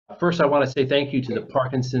First, I want to say thank you to the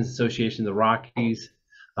Parkinson Association, the Rockies.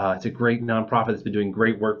 It's a great nonprofit that's been doing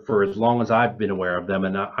great work for as long as I've been aware of them.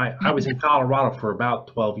 And I was in Colorado for about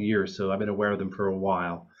 12 years, so I've been aware of them for a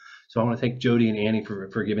while. So I want to thank Jody and Annie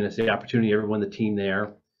for giving us the opportunity, everyone, the team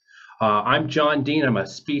there. I'm John Dean. I'm a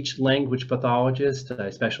speech language pathologist. I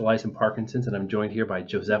specialize in Parkinson's, and I'm joined here by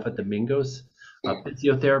Josefa Domingos, a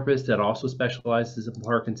physiotherapist that also specializes in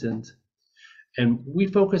Parkinson's. And we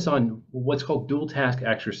focus on what's called dual task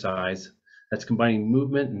exercise. That's combining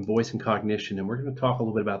movement and voice and cognition. And we're going to talk a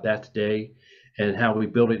little bit about that today and how we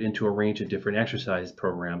build it into a range of different exercise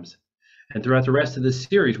programs. And throughout the rest of this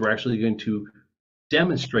series, we're actually going to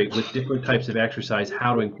demonstrate with different types of exercise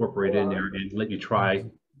how to incorporate it in there and let you try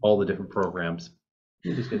all the different programs.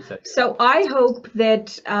 So I hope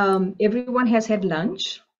that everyone has had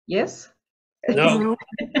lunch. Yes? No.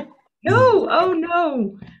 No, oh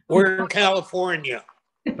no. We're in California.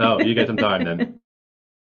 Oh, you get some time then.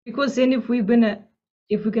 Because then if we're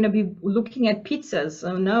gonna be looking at pizzas,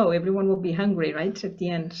 oh no, everyone will be hungry, right, at the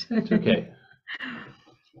end. It's okay.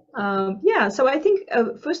 Yeah, so I think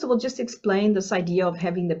first of all, just explain this idea of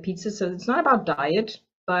having the pizza. So it's not about diet,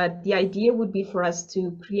 but the idea would be for us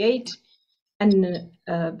to create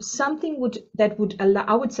something that would allow,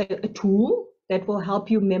 I would say, a tool that will help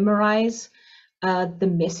you memorize the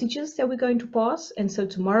messages that we're going to pass. And so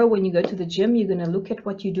tomorrow when you go to the gym, you're going to look at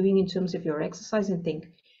what you're doing in terms of your exercise and think,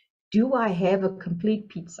 do I have a complete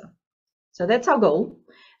pizza? So that's our goal.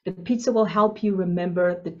 The pizza will help you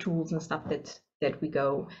remember the tools and stuff that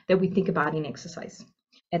we think about in exercise.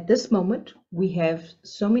 At this moment, we have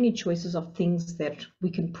so many choices of things that we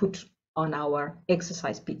can put on our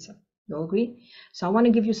exercise pizza. You all agree? So I want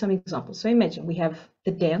to give you some examples. So imagine we have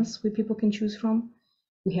the dance where people can choose from.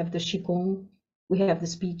 We have the Qigong. We have the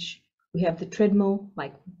speech. We have the treadmill,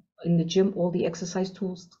 like in the gym, all the exercise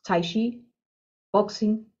tools, Tai Chi,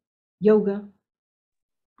 boxing, yoga,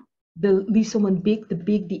 the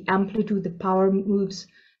the amplitude, the power moves.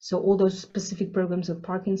 So all those specific programs of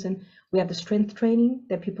Parkinson. We have the strength training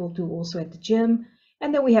that people do also at the gym.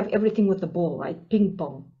 And then we have everything with the ball, right? Ping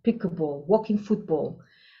pong, pickleball, walking football.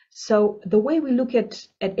 So the way we look at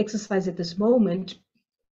exercise at this moment,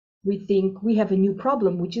 we think we have a new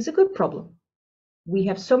problem, which is a good problem. We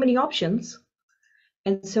have so many options.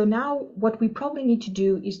 And so now what we probably need to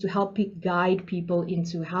do is to help guide people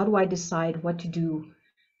into how do I decide what to do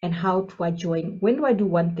and how do I join? When do I do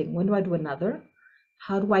one thing? When do I do another?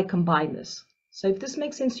 How do I combine this? So if this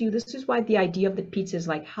makes sense to you, this is why the idea of the pizza is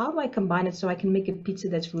like, how do I combine it so I can make a pizza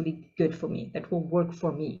that's really good for me, that will work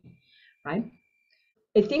for me, right?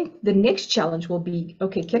 I think the next challenge will be,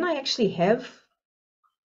 okay, can I actually have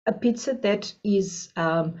a pizza that is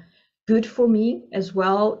good for me as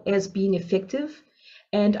well as being effective?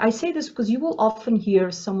 And I say this because you will often hear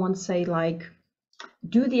someone say like,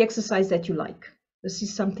 do the exercise that you like. This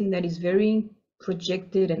is something that is very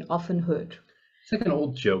projected and often heard. It's like an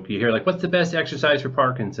old joke. You hear like, what's the best exercise for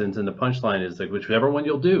Parkinson's? And the punchline is like, whichever one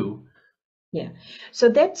you'll do. Yeah. So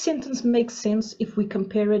that sentence makes sense if we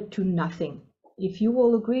compare it to nothing. If you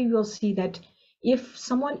all agree, you'll see that if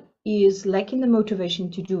someone is lacking the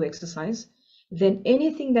motivation to do exercise, then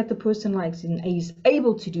anything that the person likes and is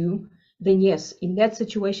able to do, then yes, in that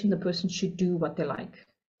situation, the person should do what they like.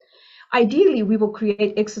 Ideally, we will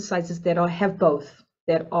create exercises that have both,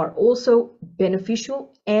 that are also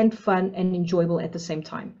beneficial and fun and enjoyable at the same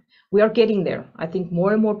time. We are getting there. I think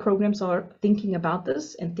more and more programs are thinking about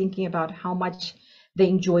this and thinking about how much the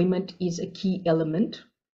enjoyment is a key element.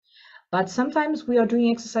 But sometimes we are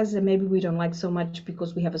doing exercises that maybe we don't like so much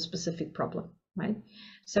because we have a specific problem, right?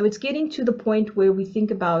 So it's getting to the point where we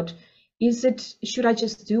think about, should I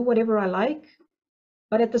just do whatever I like?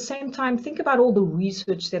 But at the same time, think about all the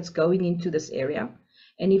research that's going into this area.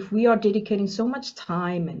 And if we are dedicating so much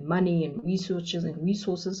time and money and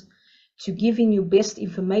resources to giving you best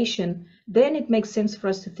information, then it makes sense for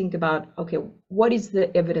us to think about, okay, what is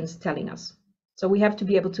the evidence telling us? So we have to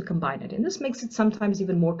be able to combine it. And this makes it sometimes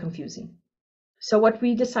even more confusing. So what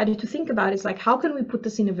we decided to think about is like, how can we put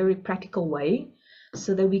this in a very practical way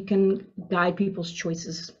so that we can guide people's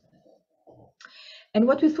choices? And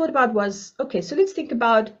what we thought about was, okay, so let's think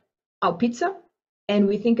about our pizza, and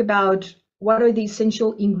we think about what are the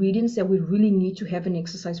essential ingredients that we really need to have an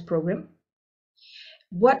exercise program.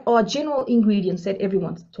 What are general ingredients that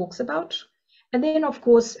everyone talks about? And then, of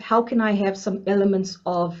course, how can I have some elements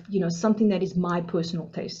of, something that is my personal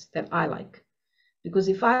taste that I like? Because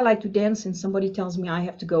if I like to dance and somebody tells me I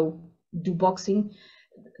have to go do boxing,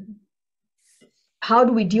 how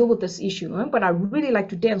do we deal with this issue? Huh? But I really like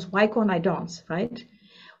to dance. Why can't I dance, right?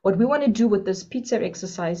 What we want to do with this pizza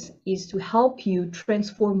exercise is to help you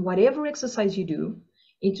transform whatever exercise you do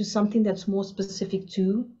into something that's more specific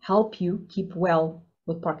to help you keep well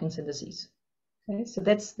with Parkinson's disease. Okay, so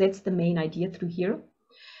that's the main idea through here.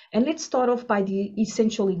 And let's start off by the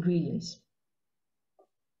essential ingredients.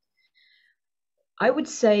 I would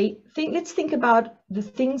say, let's think about the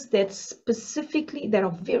things that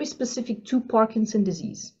are very specific to Parkinson's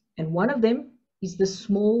disease. And one of them is the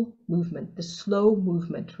small movement, the slow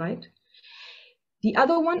movement, right? The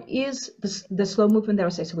other one is the slow movement that I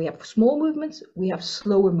say. So we have small movements, we have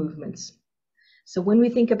slower movements. So when we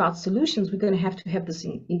think about solutions, we're going to have this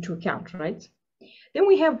into account, right? Then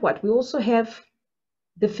we have what? We also have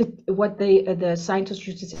the scientists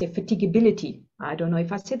used to say fatigability. I don't know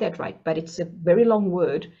if I said that right, but it's a very long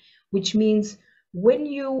word, which means when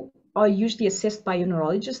you are usually assessed by a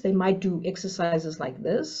neurologist, they might do exercises like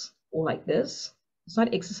this or like this. It's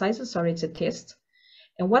not exercises, sorry, it's a test.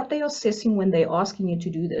 And what they are assessing when they're asking you to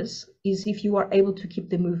do this is if you are able to keep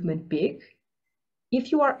the movement big,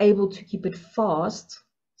 if you are able to keep it fast,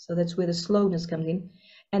 so that's where the slowness comes in.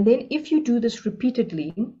 And then if you do this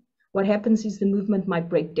repeatedly, what happens is the movement might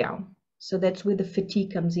break down. So that's where the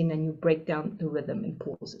fatigue comes in and you break down the rhythm and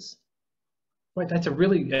pauses. Right, that's a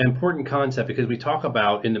really important concept because we talk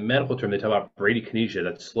about, in the medical term, they talk about bradykinesia,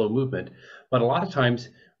 that's slow movement. But a lot of times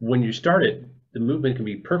when you start it, the movement can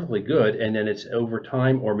be perfectly good, and then it's over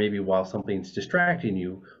time, or maybe while something's distracting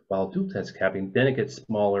you, while dual task happening, then it gets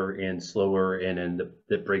smaller and slower, and then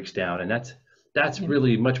that breaks down. And that's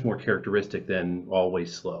really much more characteristic than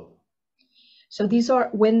always slow. So these are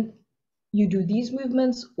when you do these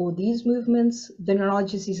movements or these movements, the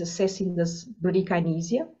neurologist is assessing this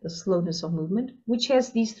bradykinesia, the slowness of movement, which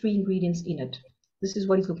has these three ingredients in it. This is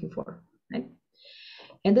what he's looking for, right?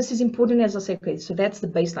 And this is important, as I said, okay, so that's the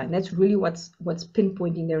baseline. That's really what's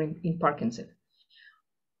pinpointing there in Parkinson.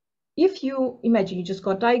 If you imagine you just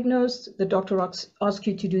got diagnosed, the doctor asks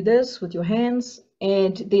you to do this with your hands,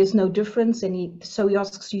 and there's no difference, and so he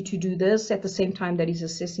asks you to do this at the same time that he's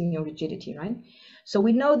assessing your rigidity, right? So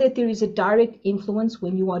we know that there is a direct influence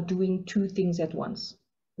when you are doing two things at once.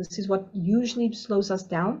 This is what usually slows us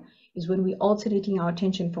down, is when we're alternating our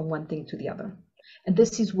attention from one thing to the other. And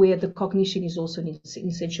this is where the cognition is also an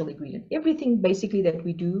essential ingredient. Everything basically that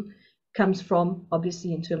we do comes from,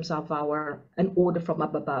 obviously, in terms of an order from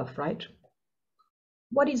up above, right?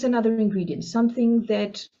 What is another ingredient? Something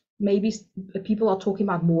that maybe people are talking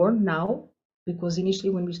about more now, because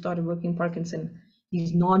initially when we started working in Parkinson,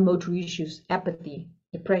 these non-motor issues, apathy,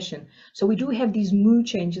 depression. So we do have these mood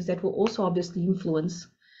changes that will also obviously influence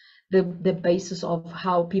the basis of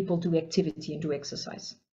how people do activity and do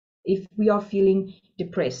exercise. If we are feeling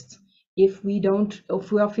depressed, if we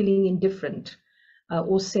are feeling indifferent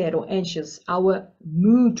or sad or anxious, our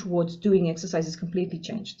mood towards doing exercise is completely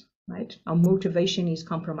changed, right? Our motivation is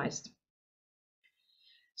compromised.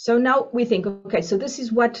 So now we think, okay, so this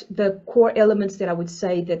is what the core elements that I would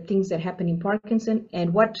say that things that happen in Parkinson,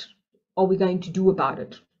 and what are we going to do about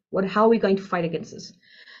it? How are we going to fight against this?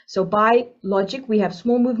 So by logic, we have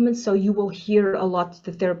small movements. So you will hear a lot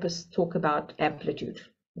the therapists talk about amplitude.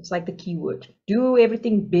 It's like the key word. Do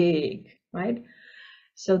everything big, right?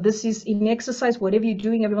 So this is in exercise, whatever you're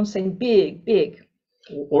doing, everyone's saying big, big.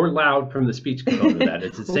 Or loud from the speech component of that.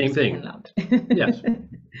 It's the same thing. Loud. Yes, it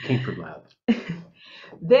came from loud.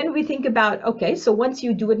 Then we think about, okay, so once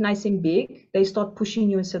you do it nice and big, they start pushing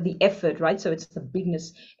you, and so the effort, right? So it's the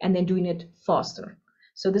bigness, and then doing it faster.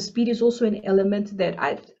 So the speed is also an element that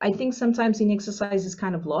I think sometimes in exercise is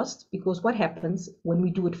kind of lost, because what happens when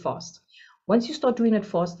we do it fast? Once you start doing it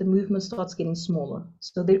fast, the movement starts getting smaller.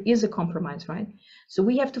 So there is a compromise, right? So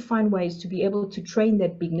we have to find ways to be able to train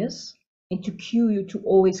that bigness and to cue you to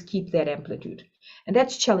always keep that amplitude. And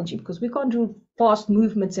that's challenging because we can't do fast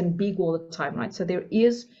movements and big all the time, right? So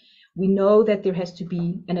we know that there has to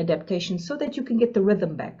be an adaptation so that you can get the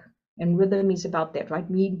rhythm back. And rhythm is about that, right?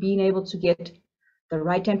 Me being able to get the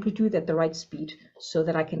right amplitude at the right speed so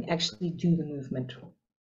that I can actually do the movement.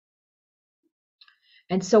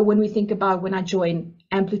 And so when we think about when I join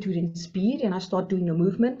amplitude and speed and I start doing a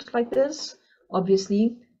movement like this,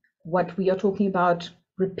 obviously what we are talking about,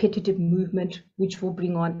 repetitive movement, which will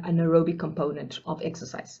bring on an aerobic component of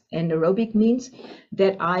exercise. And aerobic means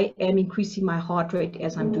that I am increasing my heart rate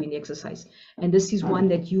as I'm doing the exercise. And this is one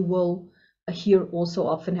that you will hear also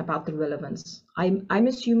often about the relevance. I'm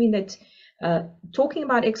assuming that talking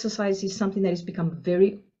about exercise is something that has become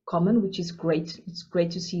very common, which is great. It's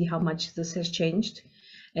great to see how much this has changed.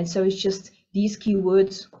 And so it's just these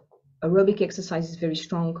keywords. Aerobic exercise is very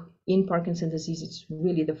strong in Parkinson's disease. It's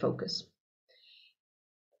really the focus.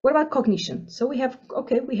 What about cognition? So we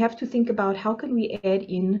have to think about how can we add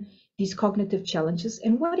in these cognitive challenges,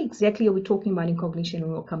 and what exactly are we talking about in cognition,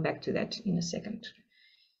 and we'll come back to that in a second.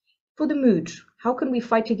 for the mood, how can we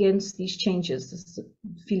fight against these changes, this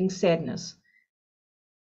feeling sadness?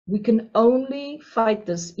 We can only fight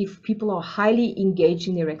this if people are highly engaged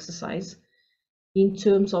in their exercise in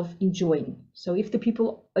terms of enjoying. So if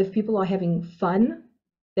people are having fun,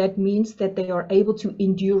 that means that they are able to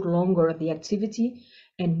endure longer the activity,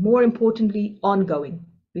 and more importantly, ongoing,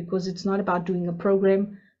 because it's not about doing a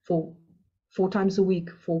program for 4 times a week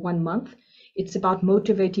for 1 month. It's about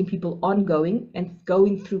motivating people ongoing and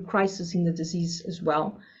going through crisis in the disease as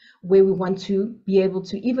well, where we want to be able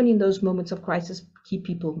to, even in those moments of crisis, keep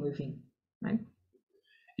people moving, right?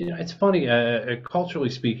 You know, it's funny, culturally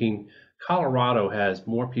speaking, Colorado has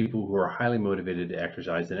more people who are highly motivated to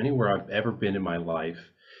exercise than anywhere I've ever been in my life.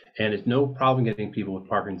 And it's no problem getting people with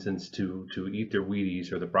Parkinson's to eat their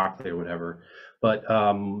Wheaties or the broccoli or whatever. But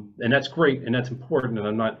and that's great and that's important, and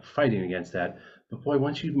I'm not fighting against that. But boy,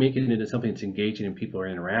 once you make it into something that's engaging and people are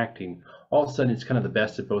interacting, all of a sudden it's kind of the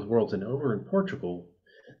best of both worlds. And over in Portugal,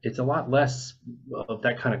 it's a lot less of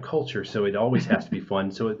that kind of culture, so it always has to be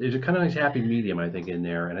fun. So there's a kind of nice happy medium, I think, in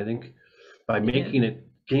there. And I think by making it,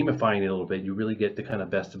 gamifying it a little bit, you really get the kind of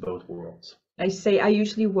best of both worlds. I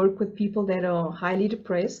usually work with people that are highly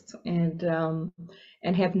depressed and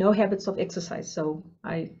have no habits of exercise. So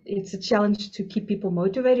it's a challenge to keep people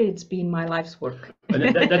motivated. It's been my life's work.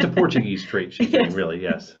 And that's a Portuguese trait, she's saying, really,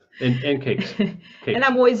 yes. And cakes. And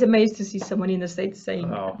I'm always amazed to see someone in the States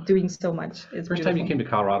saying, doing so much. It's First time you came to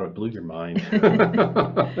Colorado, it blew your mind.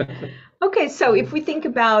 Okay, so if we think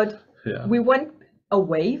about, we want a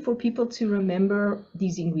way for people to remember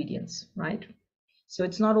these ingredients, right? So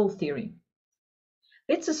it's not all theory.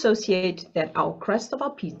 Let's associate that our crust of our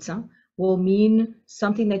pizza will mean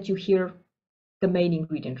something that you hear the main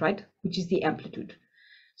ingredient, right? Which is the amplitude.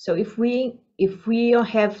 So if we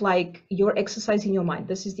have like your exercise in your mind,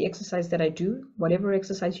 this is the exercise that I do, whatever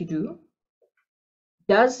exercise you do,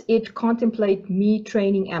 does it contemplate me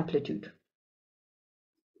training amplitude?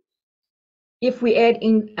 If we add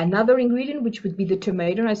in another ingredient, which would be the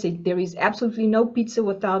tomato, I say there is absolutely no pizza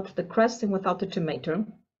without the crust and without the tomato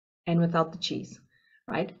and without the cheese,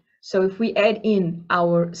 right? So if we add in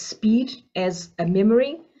our speed as a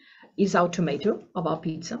memory, is our tomato of our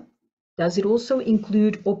pizza. Does it also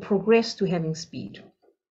include or progress to having speed?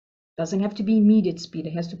 Doesn't have to be immediate speed,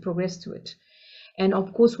 it has to progress to it. And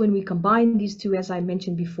of course, when we combine these two, as I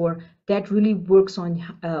mentioned before, that really works on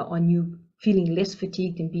you feeling less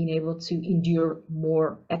fatigued and being able to endure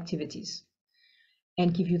more activities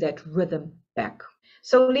and give you that rhythm back.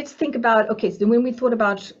 So let's think about, okay, so when we thought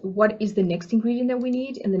about what is the next ingredient that we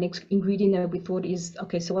need, and the next ingredient that we thought is,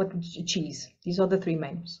 okay, so what, cheese. These are the three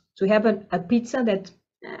mains. To have a pizza that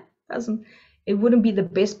it wouldn't be the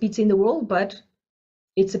best pizza in the world, but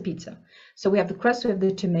it's a pizza. So we have the crust, we have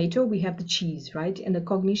the tomato, we have the cheese, right? And the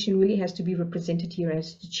cognition really has to be represented here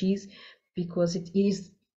as the cheese, because it is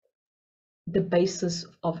the basis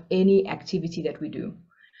of any activity that we do.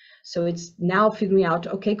 So it's now figuring out,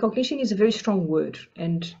 okay, cognition is a very strong word,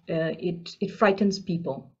 and it frightens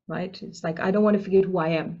people, right? It's like, I don't want to forget who I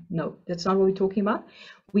am. No, that's not what we're talking about.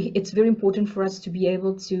 It's very important for us to be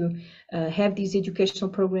able to have these educational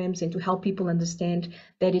programs and to help people understand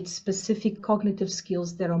that it's specific cognitive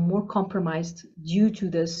skills that are more compromised due to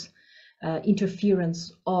this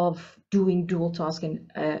interference of doing dual task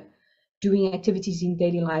and doing activities in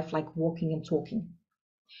daily life like walking and talking.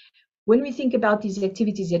 When we think about these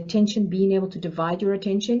activities, attention, being able to divide your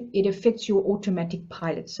attention, it affects your automatic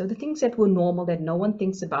pilot. So the things that were normal that no one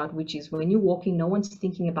thinks about, which is when you're walking, no one's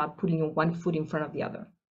thinking about putting your one foot in front of the other.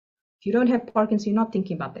 If you don't have Parkinson, you're not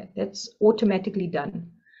thinking about that. That's automatically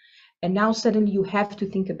done. And now suddenly you have to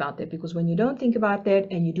think about that, because when you don't think about that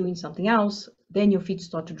and you're doing something else, then your feet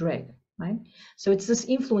start to drag, right? So it's this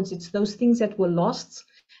influence, it's those things that were lost,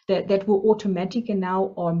 that were automatic and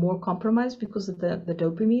now are more compromised because of the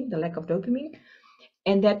dopamine, the lack of dopamine.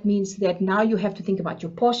 And that means that now you have to think about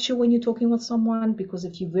your posture when you're talking with someone, because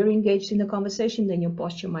if you're very engaged in the conversation, then your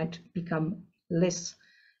posture might become less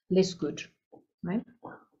good, right?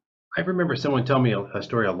 I remember someone telling me a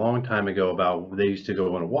story a long time ago about they used to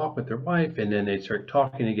go on a walk with their wife, and then they'd start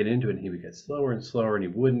talking and get into it, and he would get slower and slower, and he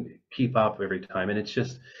wouldn't keep up every time. And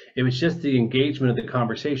it was just the engagement of the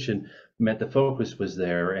conversation meant the focus was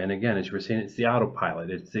there. And again, as you were saying, it's the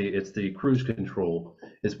autopilot, it's the cruise control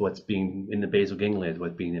is what's being in the basal ganglia, is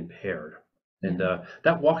what's being impaired. And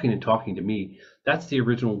that walking and talking, to me, that's the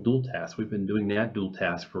original dual task. We've been doing that dual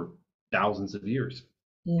task for thousands of years.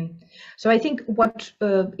 Yeah. So I think what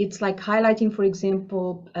it's like highlighting, for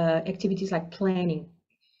example, activities like planning.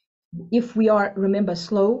 If we are, remember,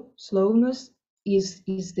 slowness is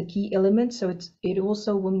the key element. So it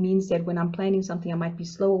also means that when I'm planning something, I might be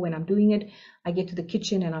slower when I'm doing it. I get to the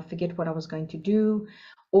kitchen and I forget what I was going to do,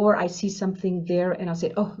 or I see something there and I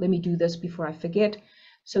said, oh, let me do this before I forget.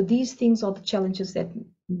 So these things are the challenges that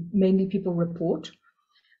mainly people report,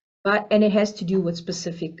 and it has to do with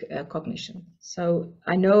specific cognition. So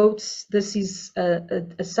I know this is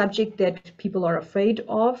a subject that people are afraid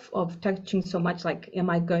of touching so much, like, am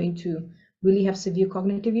I going to really have severe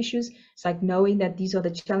cognitive issues? It's like knowing that these are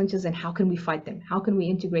the challenges and how can we fight them? How can we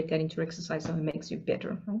integrate that into exercise so it makes you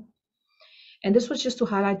better, right? And this was just to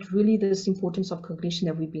highlight really this importance of cognition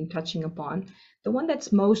that we've been touching upon. The one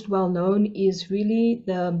that's most well known is really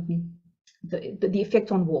the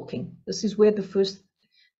effect on walking. This is where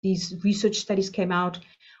these research studies came out,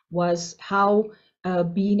 was how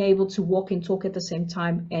being able to walk and talk at the same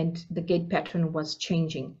time, and the gait pattern was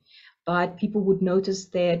changing. But people would notice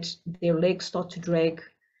that their legs start to drag,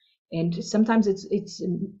 and sometimes it's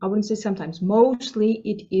I wouldn't say sometimes, mostly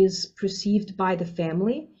it is perceived by the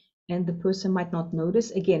family, and the person might not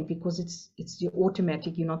notice, again, because it's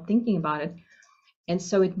automatic, you're not thinking about it. And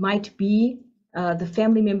so it might be the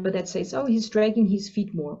family member that says, oh, he's dragging his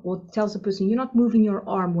feet more, or tells the person, you're not moving your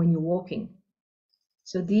arm when you're walking.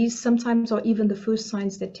 So these sometimes are even the first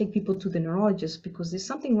signs that take people to the neurologist, because there's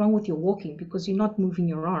something wrong with your walking because you're not moving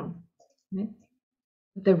your arm. Right?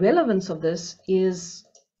 The relevance of this is,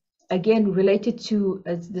 again, related to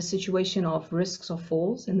the situation of risks of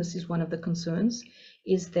falls, and this is one of the concerns,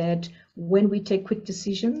 is that when we take quick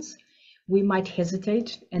decisions, we might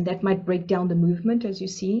hesitate, and that might break down the movement, as you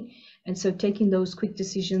see. And so taking those quick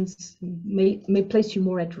decisions may place you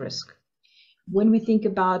more at risk. When we think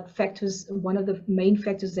about factors, one of the main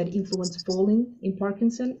factors that influence falling in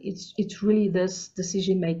Parkinson, it's really this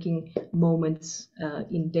decision-making moments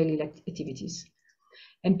in daily activities.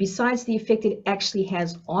 And besides the effect it actually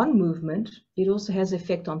has on movement, it also has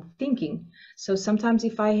effect on thinking. So sometimes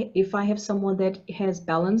if I have someone that has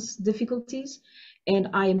balance difficulties, and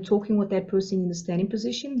I am talking with that person in the standing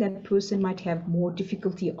position, that person might have more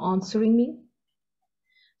difficulty answering me,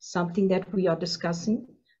 something that we are discussing.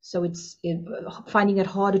 So it's finding it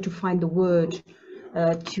harder to find the word,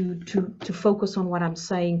 to focus on what I'm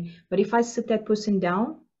saying. But if I sit that person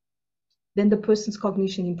down, then the person's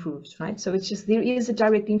cognition improves, right? So it's just, there is a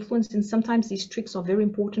direct influence, and sometimes these tricks are very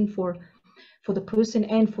important for the person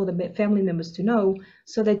and for the family members to know,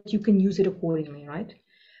 so that you can use it accordingly, right?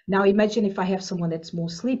 Now imagine if I have someone that's more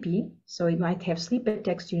sleepy, so he might have sleep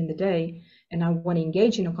attacks during the day, and I want to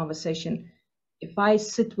engage in a conversation. If I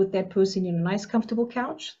sit with that person in a nice comfortable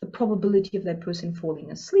couch, the probability of that person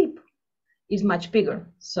falling asleep is much bigger.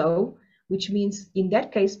 So, which means in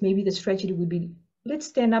that case, maybe the strategy would be, let's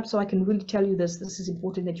stand up so I can really tell you this. This is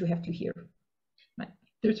important that you have to hear. Right.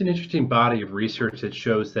 There's an interesting body of research that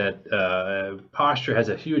shows that posture has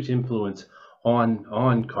a huge influence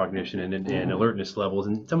on cognition and alertness levels,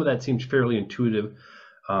 and some of that seems fairly intuitive,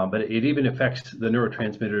 but it even affects the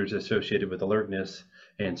neurotransmitters associated with alertness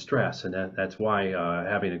and stress, and that's why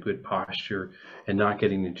having a good posture and not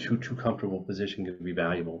getting into too comfortable position can be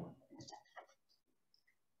valuable.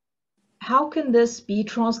 How can this be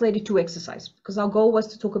translated to exercise? Because our goal was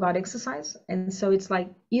to talk about exercise, and so it's like,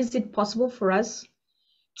 is it possible for us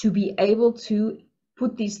to be able to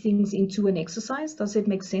put these things into an exercise? Does it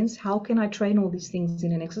make sense? How can I train all these things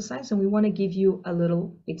in an exercise? And we want to give you a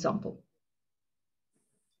little example.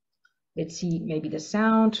 Let's see, maybe the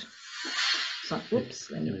sound. So, oops,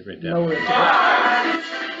 let me lower it a bit.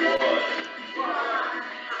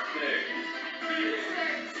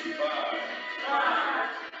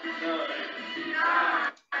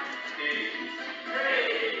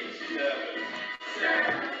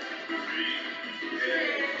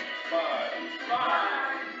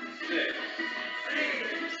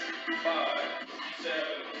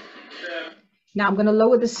 Now I'm going to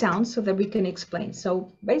lower the sound so that we can explain.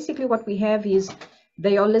 So basically what we have is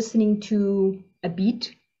they are listening to a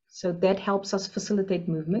beat, so that helps us facilitate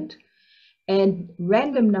movement, and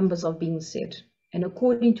random numbers are being said. And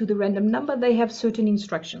according to the random number, they have certain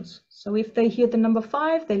instructions. So if they hear the number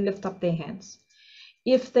 5, they lift up their hands.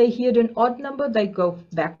 If they hear an odd number, they go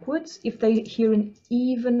backwards. If they hear an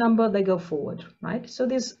even number, they go forward, right? So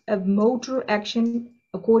there's a motor action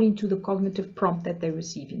according to the cognitive prompt that they're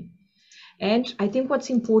receiving. And I think what's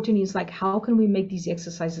important is, like, how can we make these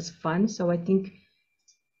exercises fun? So I think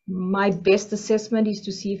my best assessment is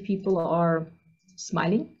to see if people are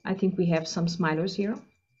smiling. I think we have some smilers here.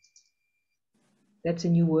 That's a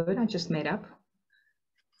new word I just made up.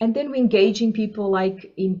 And then we're engaging people,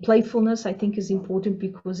 like, in playfulness, I think is important,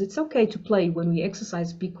 because it's okay to play when we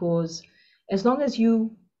exercise, because as long as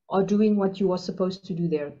you are doing what you are supposed to do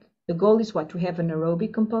there, The goal is what? To have an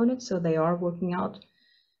aerobic component, so they are working out,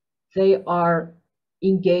 they are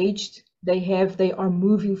engaged, they are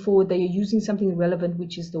moving forward, they are using something relevant,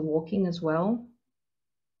 which is the walking as well.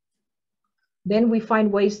 Then we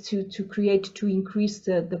find ways to increase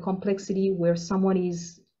the complexity where someone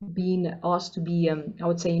is being asked to be, I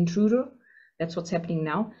would say, intruder. That's what's happening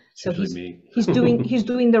now. So he's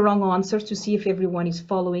doing the wrong answers to see if everyone is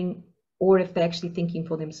following or if they're actually thinking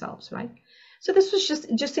for themselves, right? So this was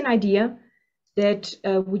just an idea that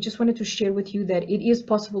we just wanted to share with you, that it is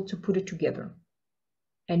possible to put it together.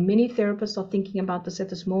 And many therapists are thinking about this at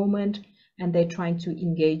this moment, and they're trying to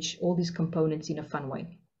engage all these components in a fun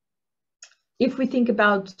way. If we think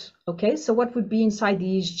about, okay, so what would be inside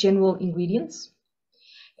these general ingredients?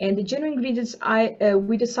 And the general ingredients,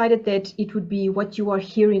 we decided that it would be what you are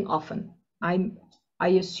hearing often. I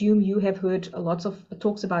assume you have heard lots of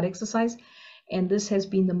talks about exercise, and this has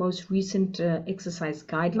been the most recent exercise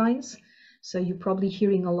guidelines. So you're probably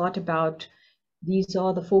hearing a lot about, these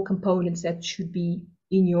are the 4 components that should be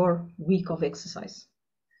in your week of exercise.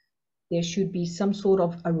 There should be some sort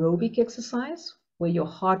of aerobic exercise where your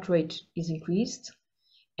heart rate is increased.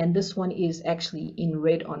 And this one is actually in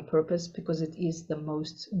red on purpose because it is the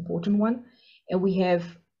most important one. And we have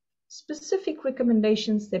specific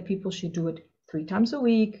recommendations that people should do it 3 times a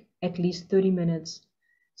week, at least 30 minutes.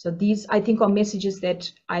 So these, I think, are messages that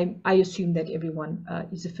I assume that everyone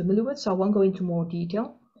is familiar with. So I won't go into more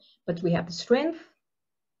detail, but we have the strength,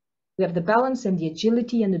 we have the balance and the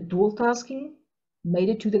agility and the dual tasking made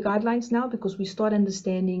it to the guidelines now, because we start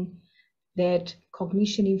understanding that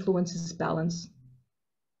cognition influences balance.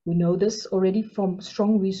 We know this already from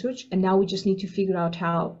strong research, and now we just need to figure out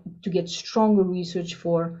how to get stronger research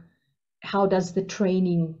for how does the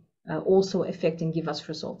training also affect and give us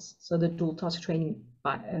results. So the dual task training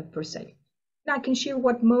per se. Now I can share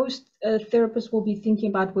what most therapists will be thinking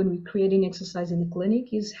about when we create an exercise in the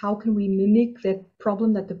clinic is how can we mimic that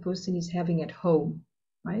problem that the person is having at home,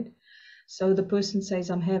 right? So the person says,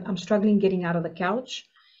 I'm struggling getting out of the couch.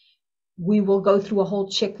 We will go through a whole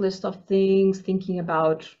checklist of things, thinking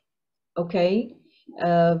about, okay,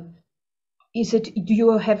 do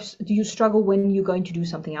you struggle when you're going to do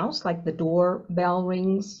something else, like the doorbell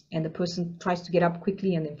rings and the person tries to get up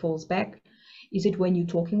quickly and then falls back? Is it when you're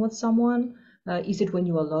talking with someone? Is it when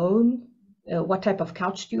you're alone? What type of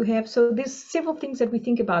couch do you have? So there's several things that we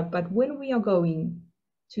think about, but when we are going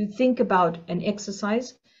to think about an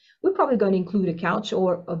exercise, we're probably going to include a couch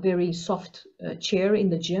or a very soft chair in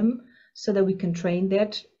the gym so that we can train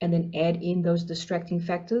that and then add in those distracting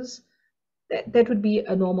factors. That would be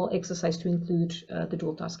a normal exercise to include the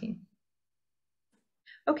dual tasking.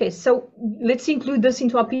 Okay, so let's include this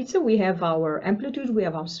into our pizza. We have our amplitude,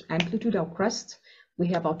 our crust, we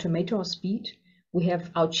have our tomato, our speed, we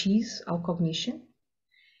have our cheese, our cognition,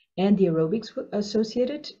 and the aerobics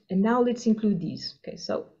associated. And now let's include these. Okay,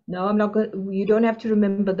 so no, I'm not going. You don't have to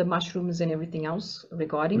remember the mushrooms and everything else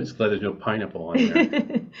regarding. I'm just glad there's no pineapple on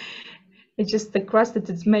there. It's just the crust that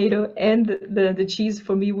it's made of, and the cheese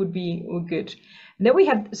for me would be good. And then we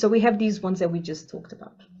have these ones that we just talked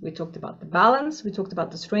about. We talked about the balance, we talked about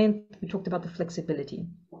the strength, we talked about the flexibility.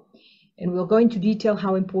 And we'll go into detail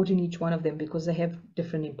how important each one of them, because they have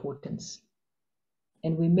different importance.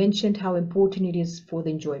 And we mentioned how important it is for the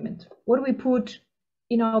enjoyment. What do we put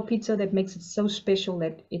in our pizza that makes it so special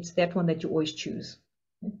that it's that one that you always choose?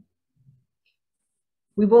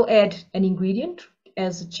 We will add an ingredient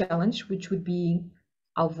as a challenge, which would be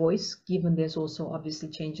our voice, given there's also obviously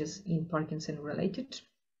changes in Parkinson related.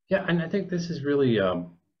 Yeah, and I think this is really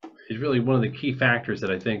one of the key factors that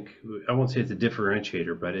I think, I won't say it's a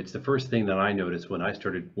differentiator, but it's the first thing that I noticed when I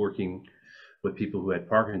started working with people who had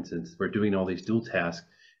Parkinson's. We're doing all these dual tasks,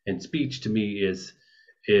 and speech to me is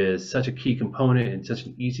such a key component and such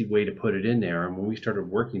an easy way to put it in there. And when we started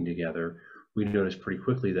working together, we noticed pretty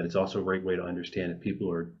quickly that it's also a great way to understand if people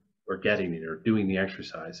are getting it or doing the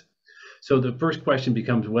exercise. So the first question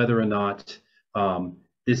becomes whether or not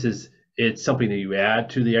it's something that you add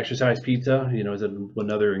to the exercise pizza, is it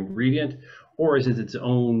another ingredient, or is it its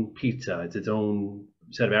own pizza, it's its own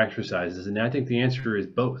set of exercises? And I think the answer is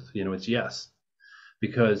both. It's yes,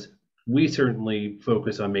 because we certainly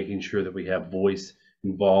focus on making sure that we have voice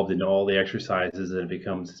involved in all the exercises, and it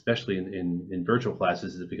becomes, especially in virtual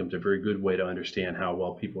classes, it becomes a very good way to understand how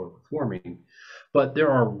well people are performing. But there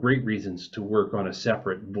are great reasons to work on a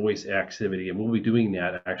separate voice activity, and we'll be doing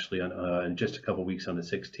that actually in just a couple weeks on the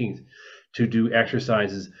 16th, to do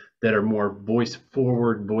exercises that are more voice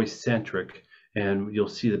forward, voice centric, and you'll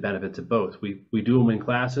see the benefits of both. We do them in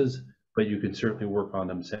classes, but you can certainly work on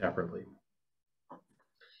them separately.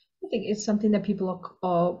 I think it's something that people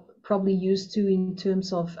are probably used to in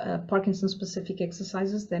terms of Parkinson specific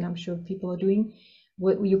exercises that I'm sure people are doing.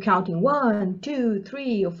 Where you're counting 1, 2,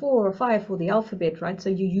 3, or 4, or 5 for the alphabet, right? So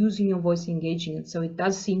you're using your voice, engaging it. So it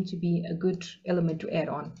does seem to be a good element to add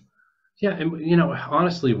on. Yeah, and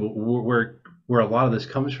honestly, where a lot of this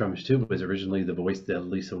comes from too was originally the Lisa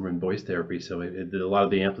Silverman voice therapy. So a lot of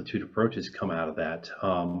the amplitude approaches come out of that.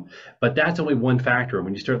 But that's only one factor.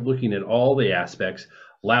 When you start looking at all the aspects,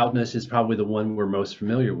 loudness is probably the one we're most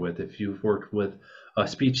familiar with. If you've worked with a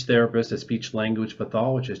speech therapist, a speech language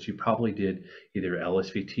pathologist, you probably did either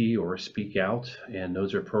LSVT or Speak Out, and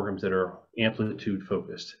those are programs that are amplitude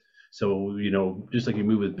focused. So, just like you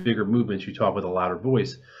move with bigger movements, you talk with a louder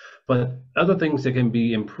voice. But other things that can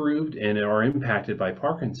be improved and are impacted by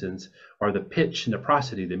Parkinson's are the pitch and the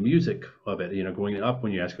prosody, the music of it, going up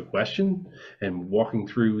when you ask a question and walking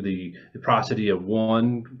through the prosody of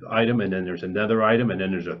one item, and then there's another item, and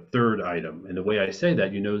then there's a third item. And the way I say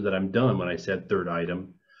that, that I'm done when I said third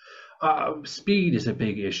item. Speed is a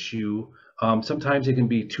big issue. Sometimes it can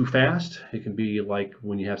be too fast. It can be like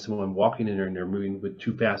when you have someone walking in there and they're moving with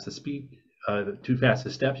too fast a speed, too fast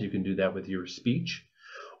a steps. You can do that with your speech.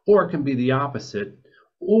 Or it can be the opposite,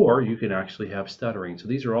 or you can actually have stuttering. So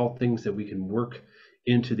these are all things that we can work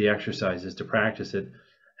into the exercises to practice it.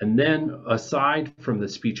 And then aside from the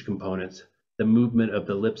speech components, the movement of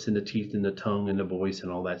the lips and the teeth and the tongue and the voice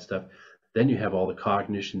and all that stuff, then you have all the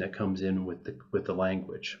cognition that comes in with the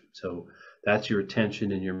language. So that's your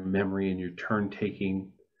attention and your memory and your turn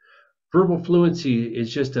taking. Verbal fluency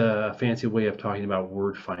is just a fancy way of talking about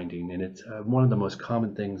word finding, and it's one of the most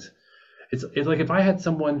common things. It's like if I had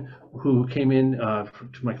someone who came in to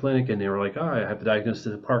my clinic and they were like, oh, I have the diagnosis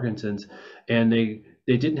of Parkinson's, and they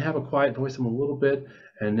didn't have a quiet voice a little bit,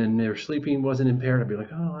 and then their sleeping wasn't impaired, I'd be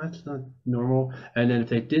like, oh, that's not normal. And then if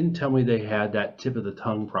they didn't tell me they had that tip of the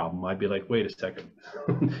tongue problem, I'd be like, wait a second.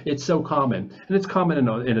 It's so common, and it's common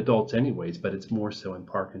in adults anyways, but it's more so in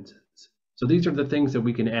Parkinson's. So these are the things that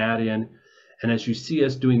we can add in. And as you see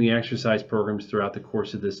us doing the exercise programs throughout the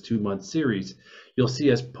course of this 2-month series, you'll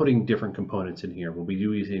see us putting different components in here. We'll be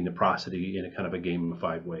using the prosody in a kind of a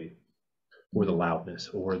gamified way, or the loudness,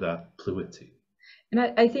 or the fluency. And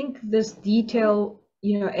I think this detail,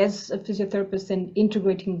 as a physiotherapist and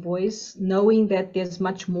integrating voice, knowing that there's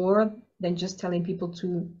much more than just telling people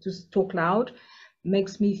to talk loud,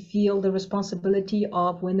 makes me feel the responsibility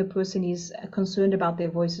of when the person is concerned about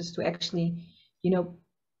their voices to actually,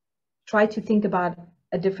 try to think about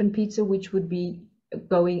a different pizza, which would be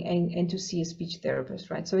going and to see a speech therapist,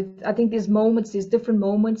 right? So I think there's different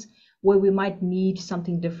moments where we might need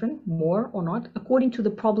something different, more or not, according to the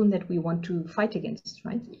problem that we want to fight against,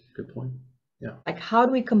 right? Good point. Yeah. Like, how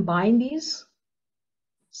do we combine these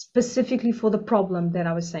specifically for the problem that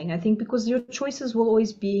I was saying? I think because your choices will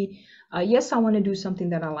always be, yes, I want to do something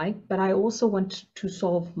that I like, but I also want to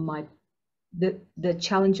solve the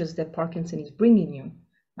challenges that Parkinson is bringing you.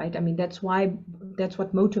 Right? I mean, that's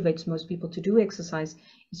what motivates most people to do exercise,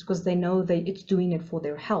 is because they know that it's doing it for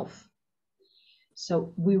their health.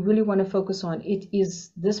 So we really want to focus on, it is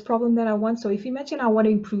this problem that I want. So if you imagine I want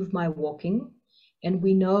to improve my walking, and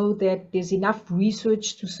we know that there's enough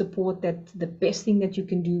research to support that the best thing that you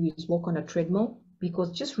can do is walk on a treadmill,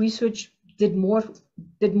 because just research did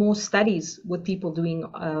more studies with people doing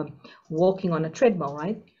walking on a treadmill,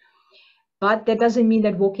 right? But that doesn't mean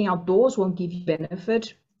that walking outdoors won't give you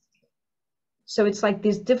benefit. So it's like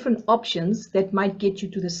there's different options that might get you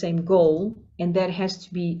to the same goal. And that has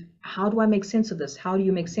to be, how do I make sense of this? How do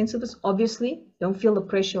you make sense of this? Obviously, don't feel the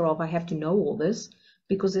pressure of I have to know all this,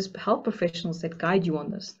 because there's health professionals that guide you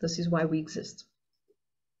on this. This is why we exist.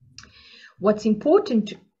 What's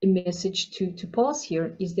important, a message to pass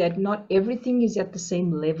here, is that not everything is at the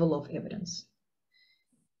same level of evidence.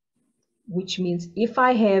 Which means if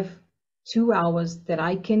I have 2 hours that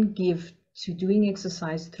I can give to doing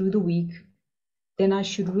exercise through the week, then I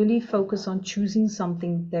should really focus on choosing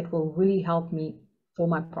something that will really help me for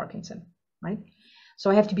my Parkinson, right?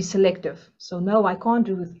 So I have to be selective. So no, I can't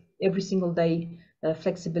do every single day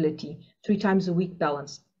flexibility, 3 times a week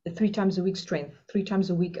balance, 3 times a week strength, 3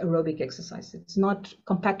 times a week aerobic exercise. It's not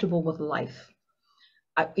compatible with life.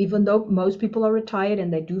 Even though most people are retired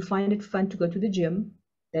and they do find it fun to go to the gym,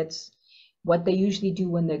 that's what they usually do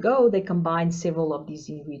when they go. They combine several of these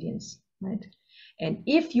ingredients, right? And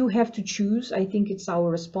if you have to choose, I think it's our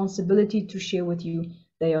responsibility to share with you,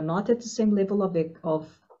 they are not at the same level of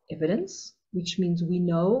evidence, which means we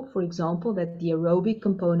know, for example, that the aerobic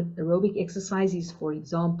component, aerobic exercises, for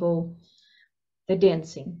example, the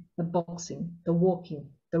dancing, the boxing, the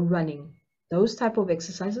walking, the running, those type of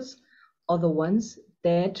exercises are the ones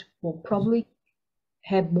that will probably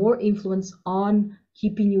have more influence on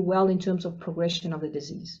keeping you well in terms of progression of the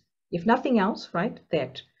disease. If nothing else, right,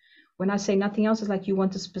 that. When I say nothing else, it's like you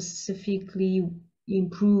want to specifically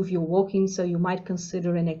improve your walking, so you might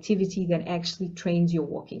consider an activity that actually trains your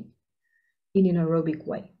walking in an aerobic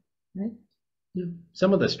way, right?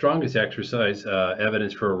 Some of the strongest exercise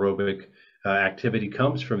evidence for aerobic activity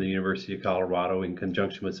comes from the University of Colorado in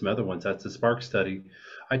conjunction with some other ones. That's the Spark study.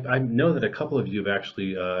 I know that a couple of you have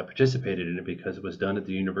actually participated in it because it was done at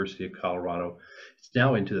the University of Colorado. It's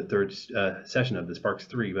now into the third session of the Sparks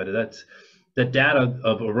 3, but that's the data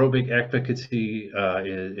of aerobic efficacy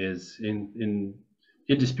is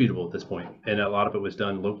indisputable at this point, and a lot of it was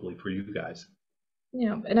done locally for you guys.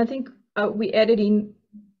 Yeah, and I think we added in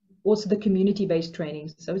also the community-based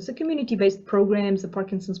trainings. So it's the community-based programs, the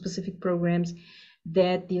Parkinson-specific programs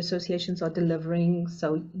that the associations are delivering.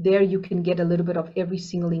 So there you can get a little bit of every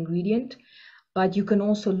single ingredient, but you can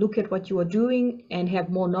also look at what you are doing and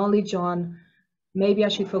have more knowledge on, maybe I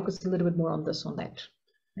should focus a little bit more on this, on that.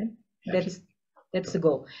 Right? That's the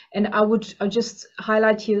goal. And I'll just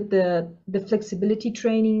highlight here the flexibility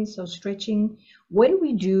training, so stretching. When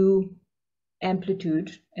we do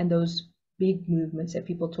amplitude and those big movements that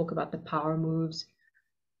people talk about, the power moves,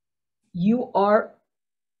 you are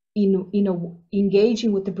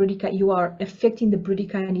engaging with the bradykinesia, you are affecting the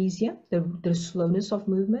bradykinesia, the slowness of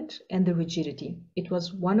movement, and the rigidity. It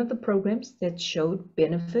was one of the programs that showed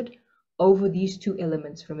benefit over these two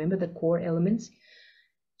elements. Remember the core elements.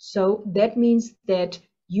 So that means that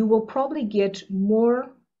you will probably get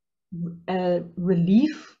more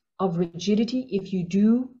relief of rigidity if you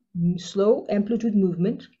do slow amplitude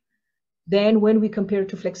movement than when we compare it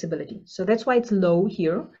to flexibility. So that's why it's low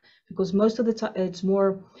here, because most of the time it's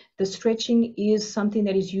more, the stretching is something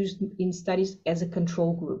that is used in studies as a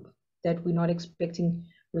control group, that we're not expecting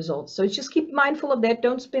results. So just keep mindful of that.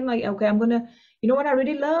 Don't spend like, okay, I'm gonna, you know what I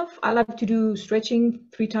really love? I like to do stretching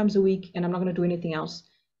 3 times a week and I'm not gonna do anything else.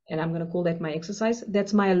 And I'm gonna call that my exercise.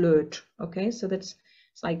 That's my alert, okay? So it's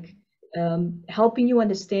like helping you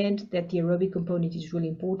understand that the aerobic component is really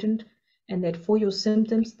important, and that for your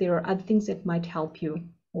symptoms, there are other things that might help you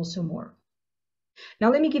also more. Now,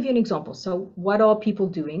 let me give you an example. So what are people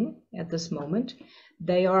doing at this moment?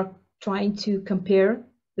 They are trying to compare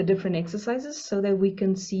the different exercises so that we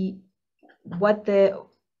can see what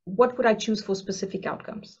would I choose for specific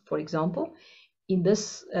outcomes. For example, in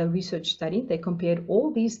this research study, they compared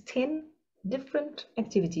all these 10 different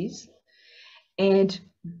activities, and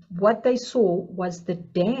what they saw was the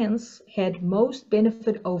dance had most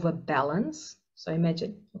benefit over balance. So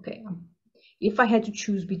imagine, okay, if I had to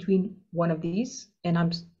choose between one of these and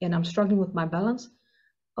I'm struggling with my balance,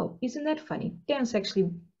 oh, isn't that funny? Dance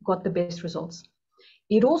actually got the best results.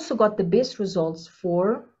 It also got the best results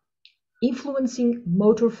for influencing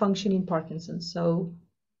motor function in Parkinson's. So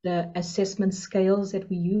the assessment scales that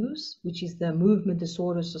we use, which is the Movement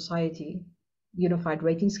Disorder Society Unified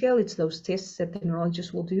Rating Scale, it's those tests that the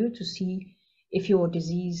neurologist will do to see if your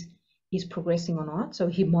disease is progressing or not. So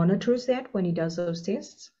he monitors that when he does those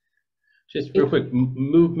tests. Just real quick,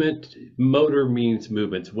 movement, motor means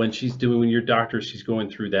movements. When your doctor, she's going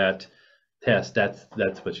through that test, that's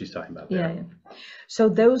what she's talking about there. Yeah.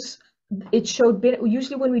 So it showed,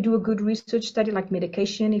 usually when we do a good research study like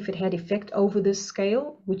medication, if it had effect over this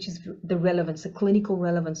scale, which is the relevance, the clinical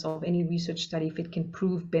relevance of any research study, if it can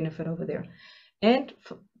prove benefit over there. And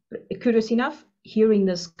curious enough, here in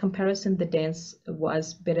this comparison, the dance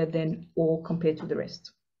was better than all compared to the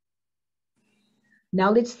rest. Now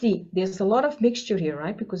let's see, there's a lot of mixture here,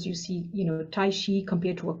 right? Because you see, Tai Chi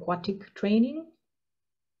compared to aquatic training,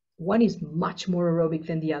 one is much more aerobic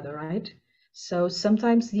than the other, right? So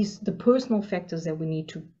sometimes the personal factors that we need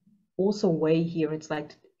to also weigh here, it's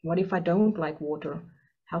like, what if I don't like water?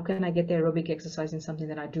 How can I get the aerobic exercise in something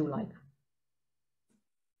that I do like?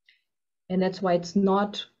 And that's why it's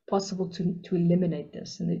not possible to eliminate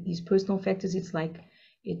this. And these personal factors, it's like,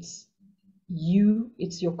 it's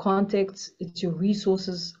your contacts, it's your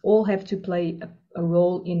resources, all have to play a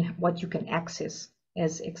role in what you can access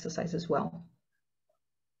as exercise as well.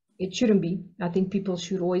 It shouldn't be. I think people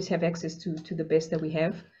should always have access to the best that we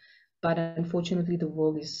have, but unfortunately the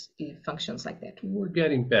world it functions like that. We're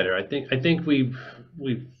getting better. I think we've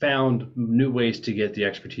found new ways to get the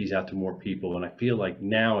expertise out to more people, and I feel like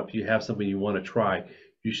now if you have something you want to try,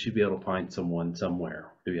 you should be able to find someone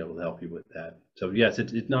somewhere to be able to help you with that. So yes,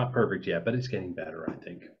 it's not perfect yet, but it's getting better, I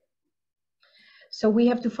think. So we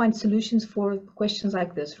have to find solutions for questions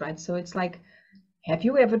like this, right? So it's like, have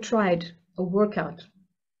you ever tried a workout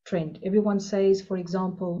trend? Everyone says, for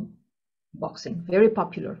example, boxing, very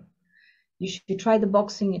popular. You should try the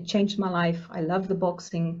boxing. It changed my life. I love the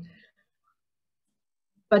boxing.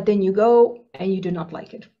 but then you go and you do not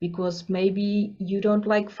like it because maybe you don't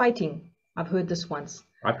like fighting. I've heard this once.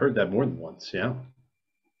 I've heard that more than once. Yeah.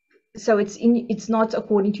 So it's not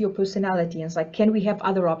according to your personality. And it's like, can we have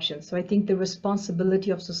other options? So I think the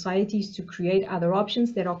responsibility of society is to create other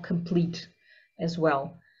options that are complete as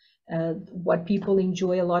well. What people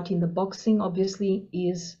enjoy a lot in the boxing, obviously,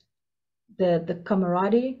 is the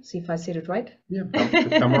camaraderie. See if I said it right. Yeah,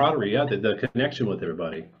 the camaraderie. Yeah, the connection with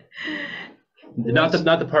everybody. Not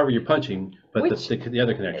the part where you're punching, but the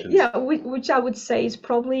other connections. Yeah, which I would say is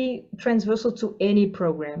probably transversal to any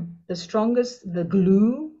program. The strongest, the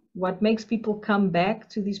glue, what makes people come back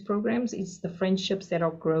to these programs is the friendships that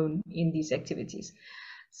are grown in these activities.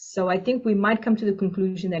 So I think we might come to the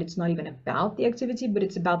conclusion that it's not even about the activity, but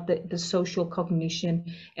it's about the social cognition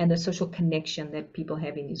and the social connection that people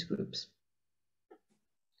have in these groups.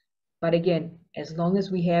 But again, as long as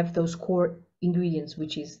we have those core ingredients,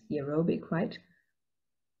 which is the aerobic, right?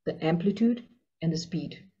 The amplitude and the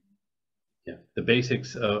speed. Yeah, the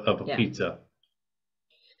basics of a pizza.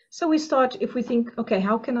 So we start, if we think, okay,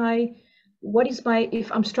 how can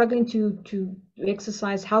if I'm struggling to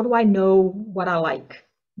exercise, how do I know what I like?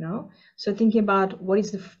 So thinking about what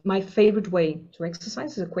is my favorite way to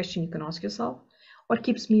exercise is a question you can ask yourself. What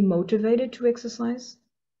keeps me motivated to exercise?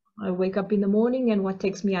 I wake up in the morning and what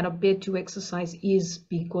takes me out of bed to exercise is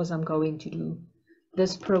because I'm going to do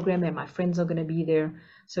this program and my friends are going to be there.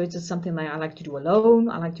 So it's just something like I like to do alone,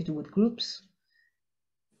 I like to do with groups.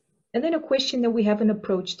 And then a question that we haven't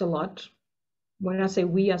approached a lot, when I say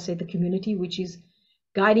we, I say the community, which is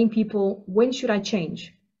guiding people, when should I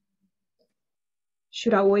change?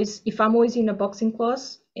 Should I always, if I'm always in a boxing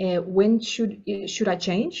class, when should I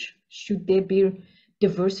change? Should there be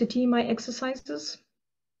diversity in my exercises?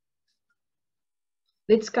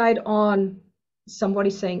 Let's guide on somebody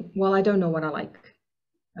saying, well, I don't know what I like.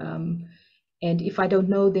 And if I don't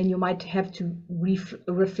know, then you might have to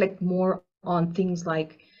reflect more on things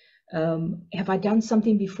like, have I done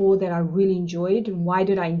something before that I really enjoyed? And why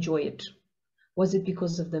did I enjoy it? Was it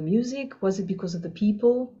because of the music? Was it because of the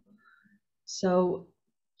people? So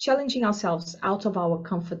challenging ourselves out of our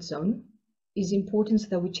comfort zone is important so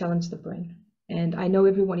that we challenge the brain. And I know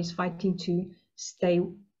everyone is fighting to stay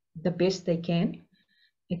the best they can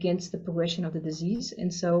against the progression of the disease.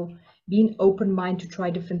 And so being open minded to try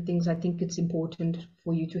different things, I think it's important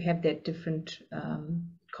for you to have that different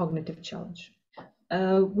cognitive challenge.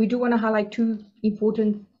 We do want to highlight two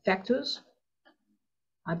important factors.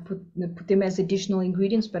 I put them as additional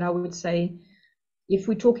ingredients, but I would say if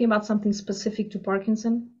we're talking about something specific to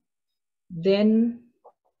Parkinson, then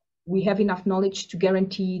we have enough knowledge to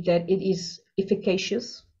guarantee that it is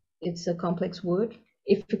efficacious. It's a complex word.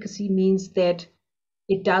 Efficacy means that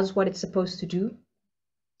it does what it's supposed to do.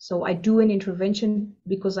 So I do an intervention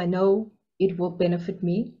because I know it will benefit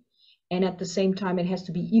me. And at the same time, it has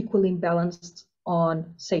to be equally balanced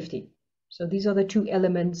on safety. So these are the two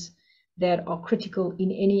elements that are critical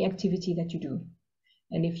in any activity that you do.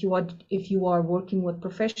 And if you are working with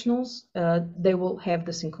professionals, they will have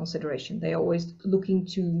this in consideration. They are always looking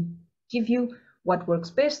to give you what works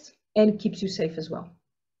best and keeps you safe as well.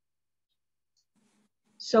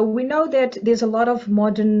 So we know that there's a lot of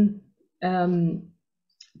modern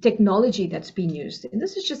technology that's being used. And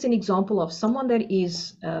this is just an example of someone that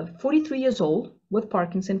is 43 years old with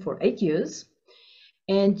Parkinson for 8 years.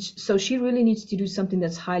 And so she really needs to do something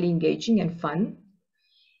that's highly engaging and fun.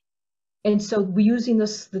 And so we're using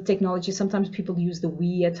the technology. Sometimes people use the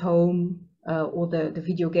Wii at home or the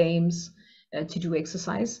video games to do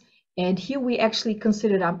exercise. And here we actually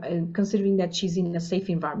considering that she's in a safe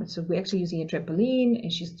environment. So we're actually using a trampoline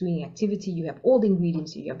and she's doing activity. You have all the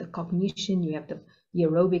ingredients. You have the cognition, you have the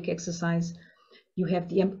aerobic exercise, you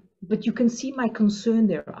have but you can see my concern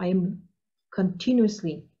there. I am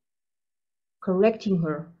continuously correcting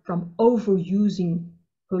her from overusing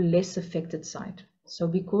her less affected side. So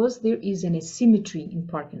because there is an asymmetry in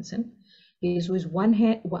Parkinson, there is always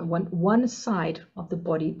one side of the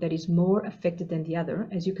body that is more affected than the other.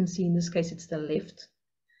 As you can see in this case, it's the left.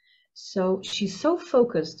 So she's so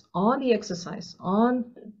focused on the exercise,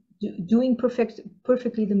 on doing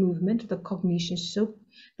perfectly the movement, the cognition, so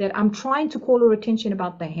that I'm trying to call her attention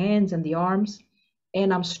about the hands and the arms,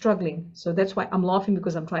 and I'm struggling. So that's why I'm laughing,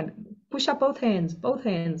 because I'm trying to push up both hands.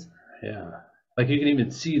 Yeah. Like you can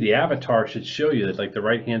even see the avatar should show you that like the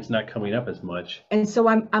right hand's not coming up as much. And so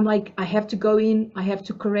I'm like, I have to go in, I have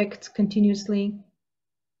to correct continuously.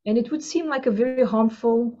 And it would seem like a very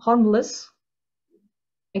harmless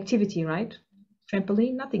activity, right?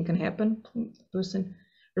 Trampoline, nothing can happen. Person,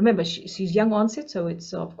 remember, she's young onset, so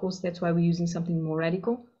it's, of course, that's why we're using something more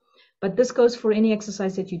radical. But this goes for any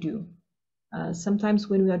exercise that you do. Sometimes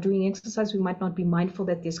when we are doing exercise, we might not be mindful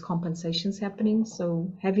that there's compensations happening.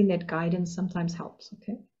 So having that guidance sometimes helps.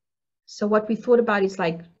 Okay. So what we thought about is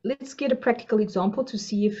like, let's get a practical example to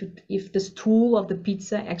see if this tool of the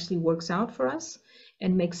pizza actually works out for us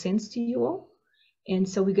and makes sense to you all. And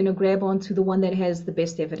so we're going to grab onto the one that has the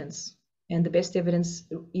best evidence. And the best evidence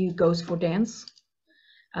goes for dance.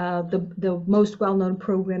 The most well-known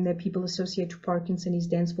program that people associate to Parkinson is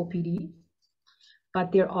Dance for PD.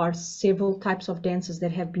 But there are several types of dances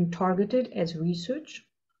that have been targeted as research.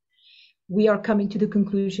 We are coming to the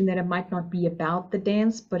conclusion that it might not be about the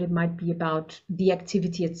dance, but it might be about the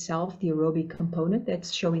activity itself, the aerobic component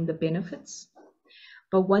that's showing the benefits.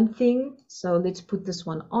 But one thing, so let's put this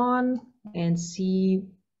one on and see,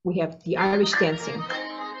 we have the Irish dancing.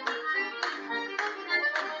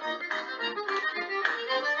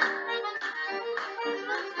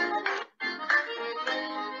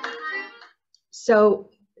 So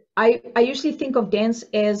I usually think of dance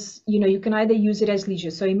as, you know, you can either use it as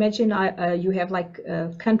leisure. So imagine you have like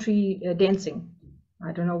country dancing.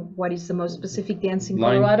 I don't know what is the most specific dance in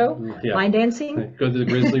Colorado. Line dancing. Go to the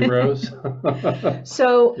Grizzly Rose.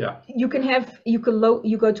 So yeah. You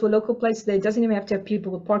go to a local place that doesn't even have to have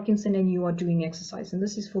people with Parkinson, and you are doing exercise. And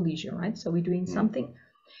this is for leisure, right? So we're doing something.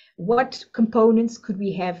 What components could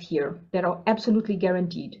we have here that are absolutely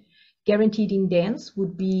guaranteed? Guaranteed in dance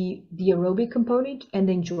would be the aerobic component and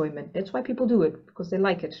the enjoyment. That's why people do it, because they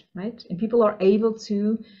like it, right? And people are able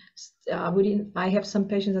to, I have some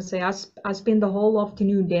patients that say, I spend the whole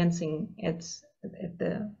afternoon dancing at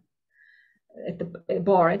the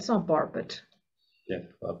bar. It's not bar, but yeah,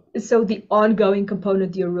 club. So the ongoing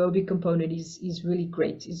component, the aerobic component is really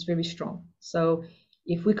great. It's very strong. So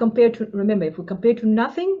if we compare to, remember, if we compare to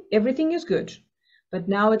nothing, everything is good. But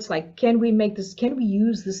now it's like, can we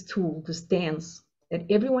use this tool, this dance that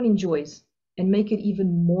everyone enjoys, and make it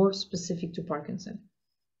even more specific to Parkinson?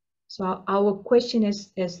 So our question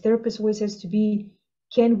as therapists always has to be,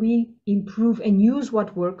 can we improve and use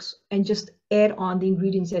what works and just add on the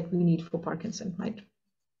ingredients that we need for Parkinson, right?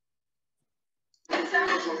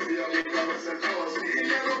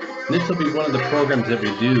 This will be one of the programs that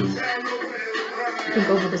we do. I think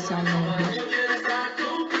over the sound now.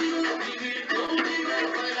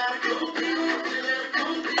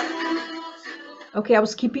 Okay, I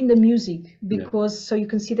was keeping the music because so you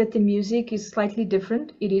can see that the music is slightly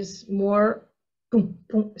different. It is more boom,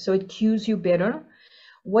 boom, so it cues you better.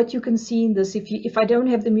 What you can see in this, if I don't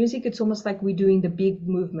have the music, it's almost like we're doing the big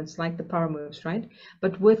movements, like the power moves, right?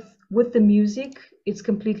 But with the music, it's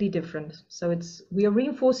completely different. So we are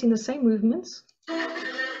reinforcing the same movements,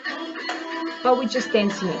 but we're just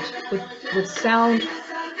dancing it with sound.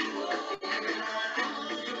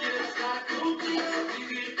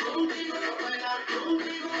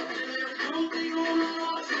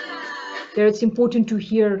 There it's important to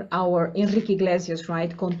hear our Enrique Iglesias,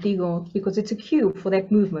 right? Contigo, because it's a cue for that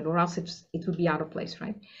movement, or else it would be out of place,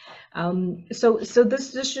 right? So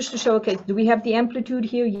this just to show, okay, do we have the amplitude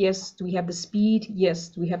here? Yes. Do we have the speed? Yes.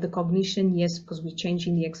 Do we have the cognition? Yes, because we're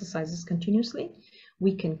changing the exercises continuously.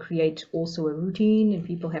 We can create also a routine, and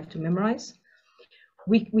people have to memorize.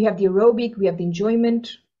 We have the aerobic, we have the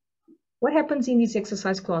enjoyment. What happens in these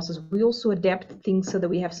exercise classes? We also adapt things so that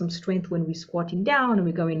we have some strength when we're squatting down and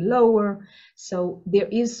we're going lower. So there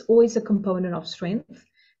is always a component of strength,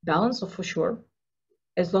 balance, for sure.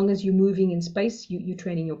 As long as you're moving in space, you're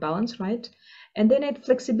training your balance, right? And then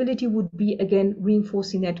flexibility would be, again,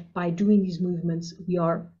 reinforcing that by doing these movements, we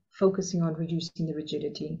are focusing on reducing the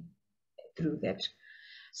rigidity through that.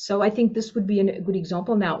 So I think this would be a good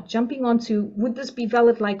example. Now, jumping on to, would this be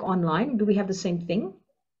valid like online? Do we have the same thing?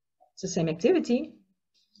 It's the same activity.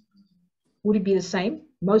 Would it be the same?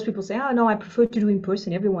 Most people say, oh no, I prefer to do in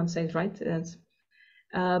person. Everyone says, right?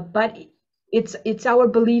 But it's our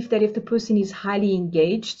belief that if the person is highly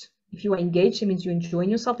engaged, if you are engaged, that means you're enjoying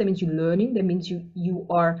yourself, that means you're learning, that means you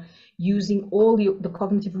are using all the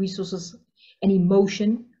cognitive resources and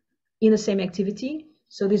emotion in the same activity.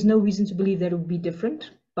 So there's no reason to believe that it would be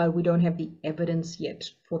different, but we don't have the evidence yet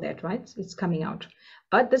for that, right? It's coming out.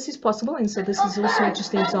 But this is possible, and so this is also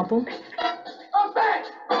just an example.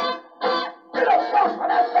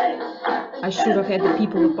 I should have had the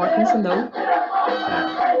people with Parkinson, though.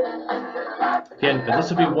 Again, this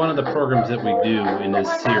will be one of the programs that we do in this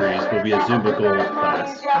series. Will be a Zumba Gold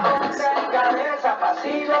class.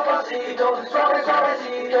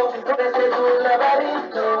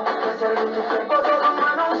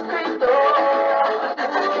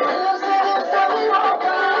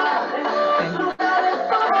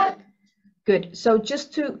 Good. So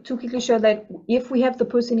just to quickly show that if we have the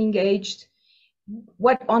person engaged,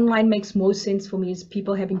 what online makes most sense for me is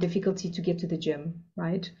people having difficulty to get to the gym,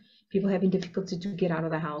 right? People having difficulty to get out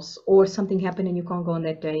of the house, or something happened and you can't go on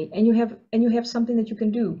that day, and you have something that you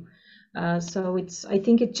can do. So I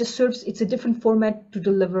think it just serves, it's a different format to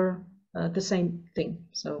deliver the same thing.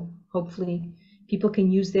 So hopefully people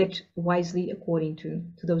can use that wisely according to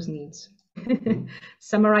those needs.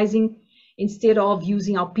 Summarizing, instead of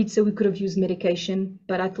using our pizza, we could have used medication,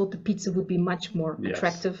 but I thought the pizza would be much more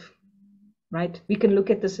attractive, right? We can look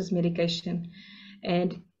at this as medication,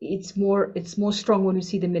 and it's more strong when we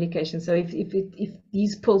see the medication. So if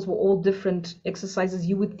these pills were all different exercises,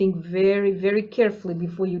 you would think very, very carefully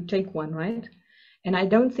before you take one, right? And I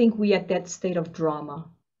don't think we're at that state of drama.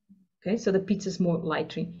 Okay, so the pizza is more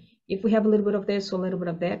lighter. If we have a little bit of this or a little bit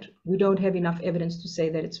of that, we don't have enough evidence to say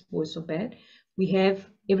that it's worse or bad. We have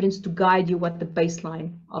evidence to guide you what the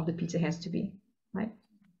baseline of the pizza has to be, right?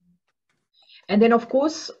 And then, of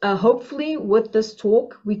course, hopefully with this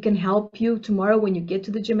talk, we can help you tomorrow when you get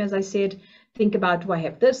to the gym. As I said, think about, do I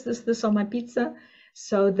have this on my pizza?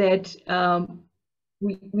 So that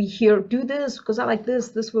we hear, do this because I like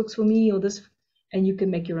this works for me, or this, and you can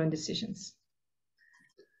make your own decisions.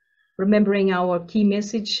 Remembering our key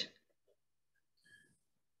message.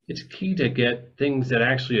 It's key to get things that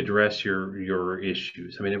actually address your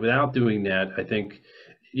issues. I mean, without doing that, I think,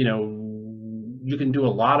 you can do a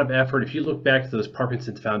lot of effort. If you look back to those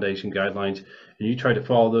Parkinson's Foundation guidelines and you try to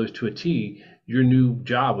follow those to a T, your new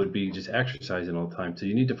job would be just exercising all the time. So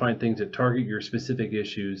you need to find things that target your specific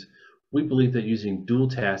issues. We believe that using dual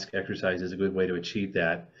task exercise is a good way to achieve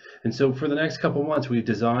that. And so for the next couple of months, we've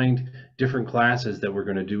designed different classes that we're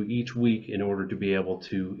going to do each week in order to be able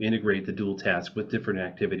to integrate the dual task with different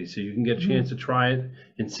activities. So you can get a chance to try it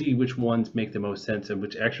and see which ones make the most sense and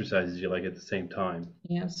which exercises you like at the same time.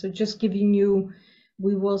 Yeah, so just giving you,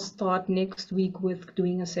 we will start next week with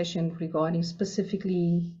doing a session regarding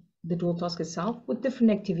specifically the dual task itself with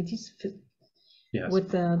different activities,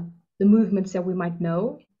 with the movements that we might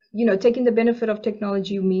know. Taking the benefit of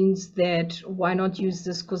technology means that why not use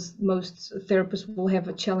this, because most therapists will have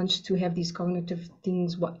a challenge to have these cognitive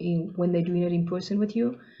things when they're doing it in person with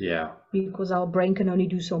you. Yeah. Because our brain can only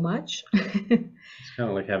do so much. It's kind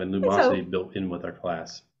of like having lumosity built in with our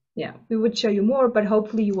class. Yeah, we would show you more, but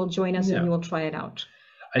hopefully you will join us and you will try it out.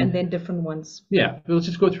 And then different ones. Yeah, let's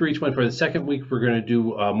just go through each one. For the second week, we're going to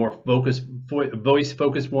do a more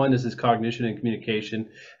voice-focused one. This is cognition and communication,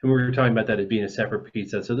 and we were talking about that as being a separate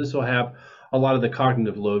pizza. So this will have a lot of the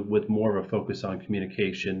cognitive load with more of a focus on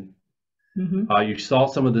communication. You saw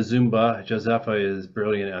some of the Zumba. Josefa is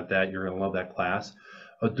brilliant at that. You're going to love that class.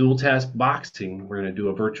 A dual task boxing. We're going to do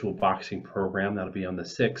a virtual boxing program. That'll be on the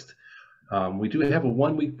 6th. We do have a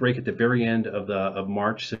 1-week break at the very end of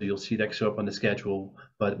March, so you'll see that show up on the schedule.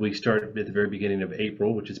 But we start at the very beginning of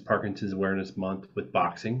April, which is Parkinson's Awareness Month, with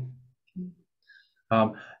boxing.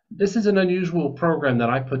 This is an unusual program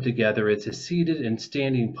that I put together. It's a seated and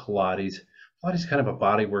standing Pilates. Pilates is kind of a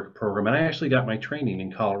bodywork program, and I actually got my training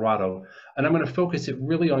in Colorado. And I'm going to focus it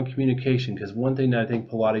really on communication, because one thing that I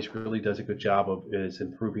think Pilates really does a good job of is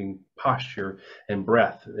improving posture and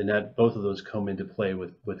breath, and that both of those come into play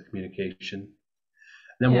with communication.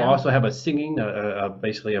 And then we'll also have a singing,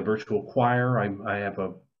 basically a virtual choir. I have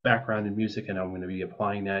a background in music, and I'm going to be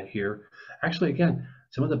applying that here. Actually, again,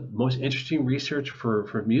 some of the most interesting research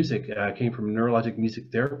for music came from neurologic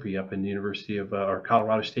music therapy up in the University of, or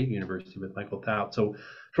Colorado State University with Michael Taut. So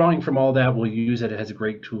drawing from all that, we'll use it. It has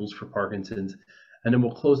great tools for Parkinson's. And then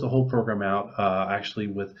we'll close the whole program out actually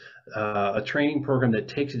with a training program that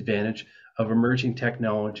takes advantage of emerging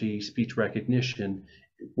technology, speech recognition.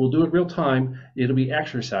 We'll do it real time. It'll be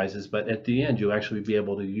exercises, but at the end, you'll actually be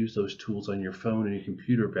able to use those tools on your phone and your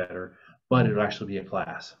computer better, but it'll actually be a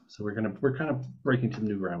class. So we're kind of breaking some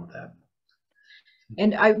new ground with that.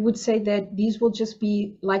 And I would say that these will just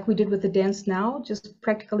be like we did with the dance now, just a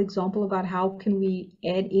practical example about how can we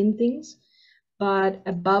add in things. But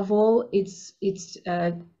above all, it's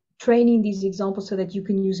training these examples so that you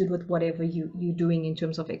can use it with whatever you're doing in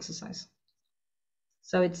terms of exercise.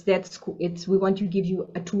 So we want to give you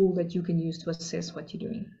a tool that you can use to assess what you're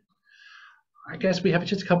doing. I guess we have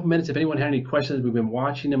just a couple minutes. If anyone had any questions, we've been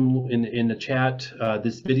watching them in the chat.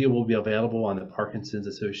 This video will be available on the Parkinson's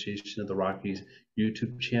Association of the Rockies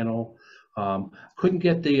YouTube channel. Couldn't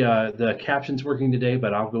get the captions working today,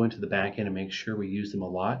 but I'll go into the back end and make sure we use them a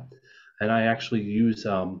lot. And I actually use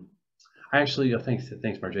thanks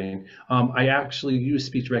Marjane. I actually use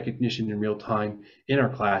speech recognition in real time in our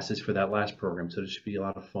classes for that last program, so it should be a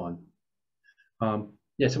lot of fun.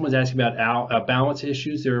 Yeah, someone's asking about balance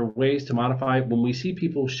issues. There are ways to modify it. When we see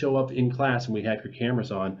people show up in class and we have your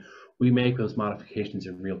cameras on, we make those modifications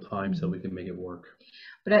in real time so we can make it work.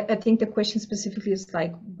 But I think the question specifically is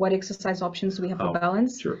like, what exercise options do we have for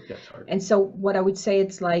balance? Sure, yeah, sorry. And so what I would say,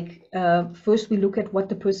 it's like, first we look at what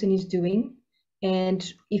the person is doing. And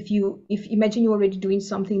if imagine you're already doing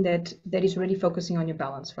something that is really focusing on your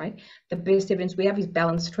balance, right? The best evidence we have is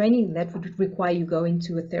balance training. That would require you going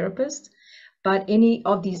to a therapist. But any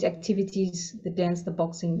of these activities, the dance, the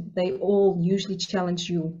boxing, they all usually challenge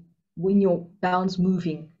you when your balance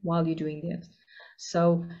moving while you're doing that.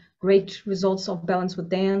 So great results of balance with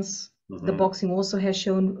dance. The boxing also has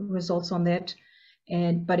shown results on that.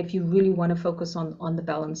 But if you really want to focus on the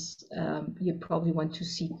balance, you probably want to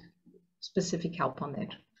seek specific help on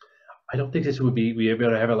that. I don't think this would be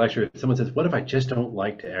able to have a lecture. If someone says, what if I just don't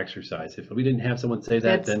like to exercise? If we didn't have someone say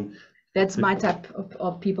that, then that's my type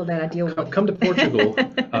of people that I deal with. Come to Portugal.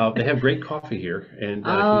 They have great coffee here, and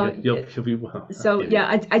you'll be well. So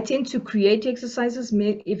yeah, I tend to create exercises.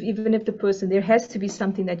 Even if the person, there has to be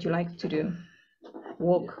something that you like to do.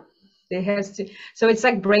 Walk. There has to. So it's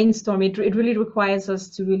like brainstorming. It really requires us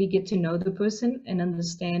to really get to know the person and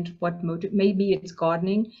understand what motive. Maybe it's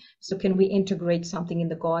gardening. So can we integrate something in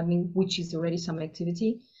the gardening, which is already some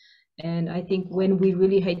activity? And I think when we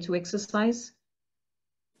really hate to exercise,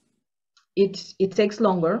 it takes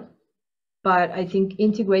longer, but I think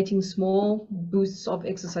integrating small boosts of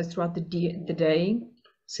exercise throughout the day,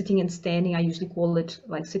 sitting and standing, I usually call it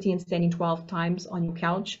like sitting and standing 12 times on your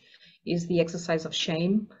couch, is the exercise of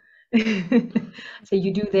shame. So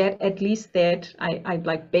you do that, at least that. I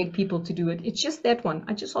like beg people to do it. It's just that one.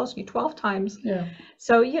 I just ask you 12 times. Yeah.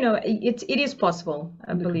 So it is possible.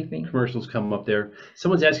 Believe me. Commercials come up there.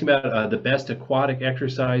 Someone's asking about the best aquatic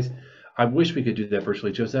exercise. I wish we could do that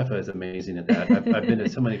virtually. Josefa is amazing at that. I've been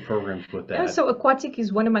at so many programs with that. Yeah, so aquatic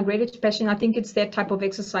is one of my greatest passions. I think it's that type of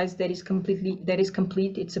exercise that is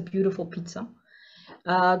complete. It's a beautiful pizza.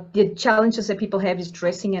 The challenges that people have is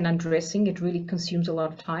dressing and undressing. It really consumes a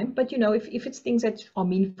lot of time. But if it's things that are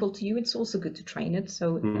meaningful to you, it's also good to train it.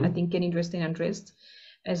 So I think getting dressed and undressed,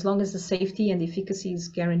 as long as the safety and the efficacy is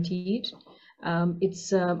guaranteed,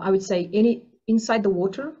 I would say inside the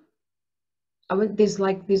water. I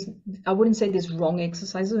wouldn't say there's wrong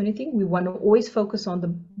exercises or anything. We want to always focus on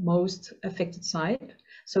the most affected side.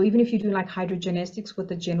 So even if you do like hydrogymnastics with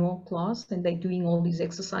the general class and they're doing all these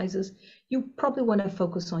exercises, you probably want to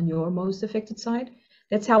focus on your most affected side.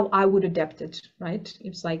 That's how I would adapt it, right?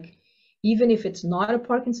 It's like, even if it's not a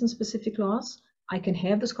Parkinson specific class, I can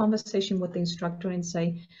have this conversation with the instructor and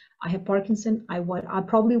say, I have Parkinson. I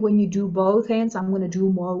probably, when you do both hands, I'm going to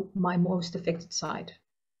do my most affected side.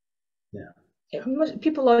 Yeah.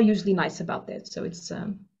 People are usually nice about that, so it's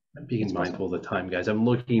being mindful of the time, guys. I'm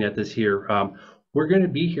looking at this here. We're going to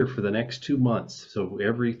be here for the next 2 months. So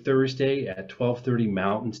every Thursday at 12:30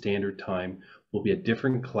 Mountain Standard Time will be a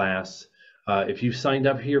different class. If you've signed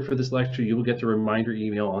up here for this lecture, you will get the reminder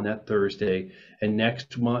email on that Thursday. And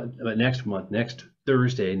next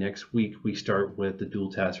Thursday, next week, we start with the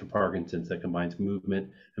dual task for Parkinson's that combines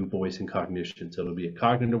movement and voice and cognition. So it'll be a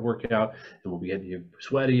cognitive workout, and we'll be getting you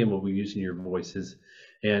sweaty, and we'll be using your voices.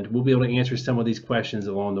 And we'll be able to answer some of these questions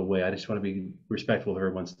along the way. I just want to be respectful of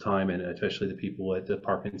everyone's time, and especially the people at the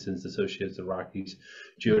Parkinson's Association, the Rockies.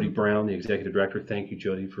 Jody Brown, the executive director. Thank you,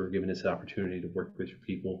 Jody, for giving us the opportunity to work with your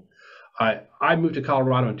people. I moved to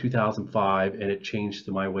Colorado in 2005, and it changed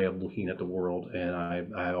my way of looking at the world. And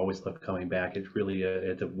I always love coming back. It's really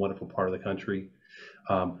it's a wonderful part of the country.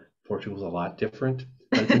 Portugal's a lot different,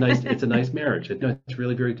 but it's a nice marriage. It's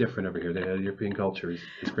really very different over here. The European culture is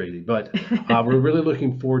crazy, but we're really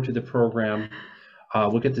looking forward to the program.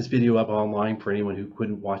 We'll get this video up online for anyone who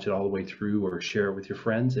couldn't watch it all the way through, or share it with your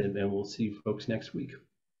friends, and we'll see you folks next week.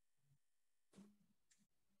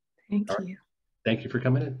 Thank you. Thank you for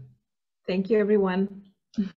coming in. Thank you, everyone.